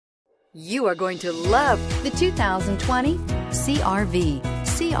You are going to love the 2020 CR-V.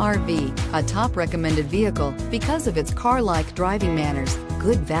 CR-V, a top recommended vehicle because of its car-like driving manners,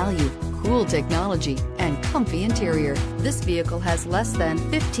 good value, cool technology, and comfy interior. This vehicle has less than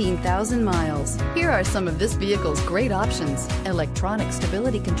 15,000 miles. Here are some of this vehicle's great options: electronic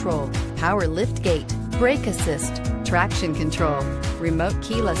stability control, power liftgate, brake assist, traction control, remote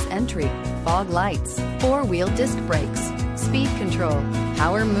keyless entry, fog lights, four-wheel disc brakes, speed control,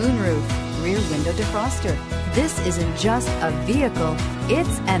 power moonroof, rear window defroster. This isn't just a vehicle,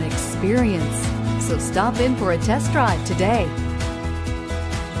 it's an experience. So stop in for a test drive today.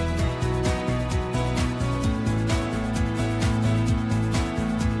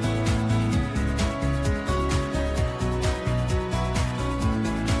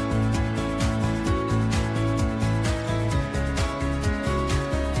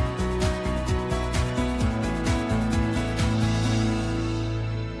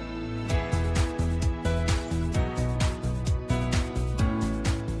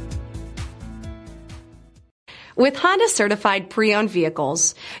 With Honda certified pre-owned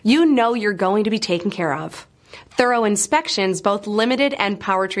vehicles, you know you're going to be taken care of. Thorough inspections, both limited and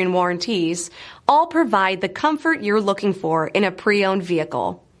powertrain warranties, all provide the comfort you're looking for in a pre-owned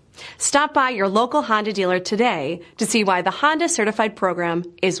vehicle. Stop by your local Honda dealer today to see why the Honda certified program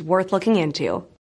is worth looking into.